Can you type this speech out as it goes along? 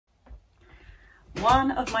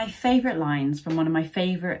One of my favourite lines from one of my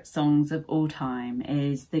favourite songs of all time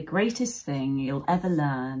is, "The greatest thing you'll ever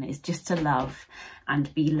learn is just to love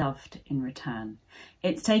and be loved in return."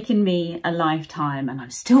 It's taken me a lifetime, and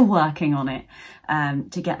I'm still working on it,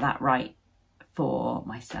 to get that right for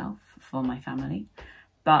myself, for my family.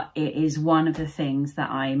 But it is one of the things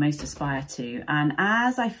that I most aspire to. And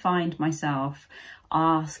as I find myself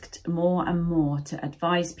asked more and more to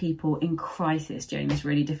advise people in crisis during this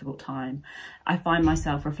really difficult time, I find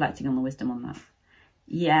myself reflecting on the wisdom on that.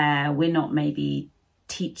 Yeah, we're not maybe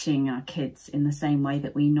teaching our kids in the same way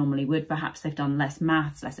that we normally would. Perhaps they've done less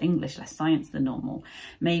maths, less English, less science than normal.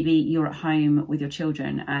 Maybe you're at home with your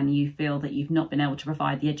children and you feel that you've not been able to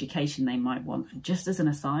provide the education they might want. Just as an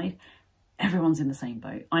aside, everyone's in the same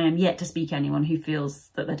boat. I am yet to speak anyone who feels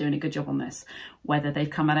that they're doing a good job on this, whether they've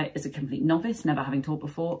come at it as a complete novice, never having taught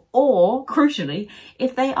before, or crucially,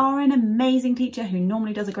 if they are an amazing teacher who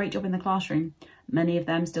normally does a great job in the classroom, many of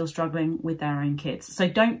them still struggling with their own kids. So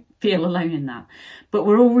don't feel alone in that. But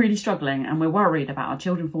we're all really struggling and we're worried about our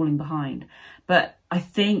children falling behind. But I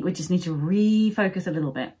think we just need to refocus a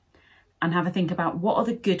little bit and have a think about what are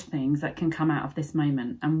the good things that can come out of this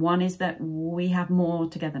moment. And one is that we have more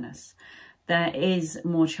togetherness. There is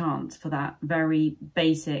more chance for that very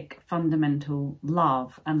basic, fundamental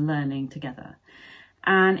love and learning together.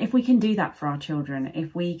 And if we can do that for our children,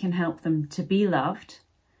 if we can help them to be loved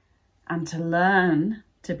and to learn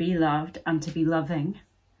to be loved and to be loving,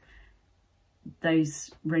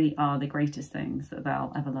 those really are the greatest things that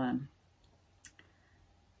they'll ever learn.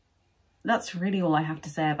 That's really all I have to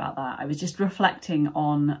say about that. I was just reflecting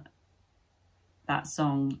on that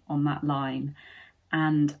song, on that line,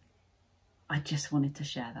 and I just wanted to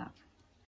share that.